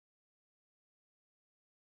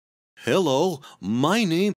Hello, my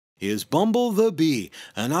name is Bumble the Bee,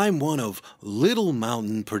 and I'm one of Little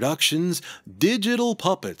Mountain Productions' digital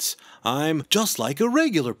puppets. I'm just like a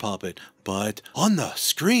regular puppet, but on the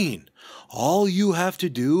screen. All you have to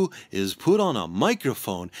do is put on a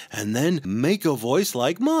microphone and then make a voice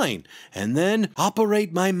like mine, and then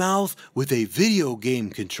operate my mouth with a video game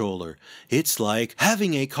controller. It's like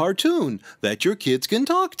having a cartoon that your kids can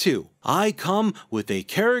talk to. I come with a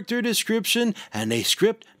character description and a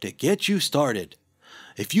script to get you started.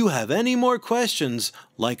 If you have any more questions,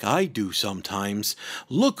 like I do sometimes,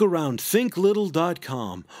 look around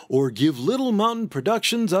thinklittle.com or give Little Mountain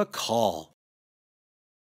Productions a call.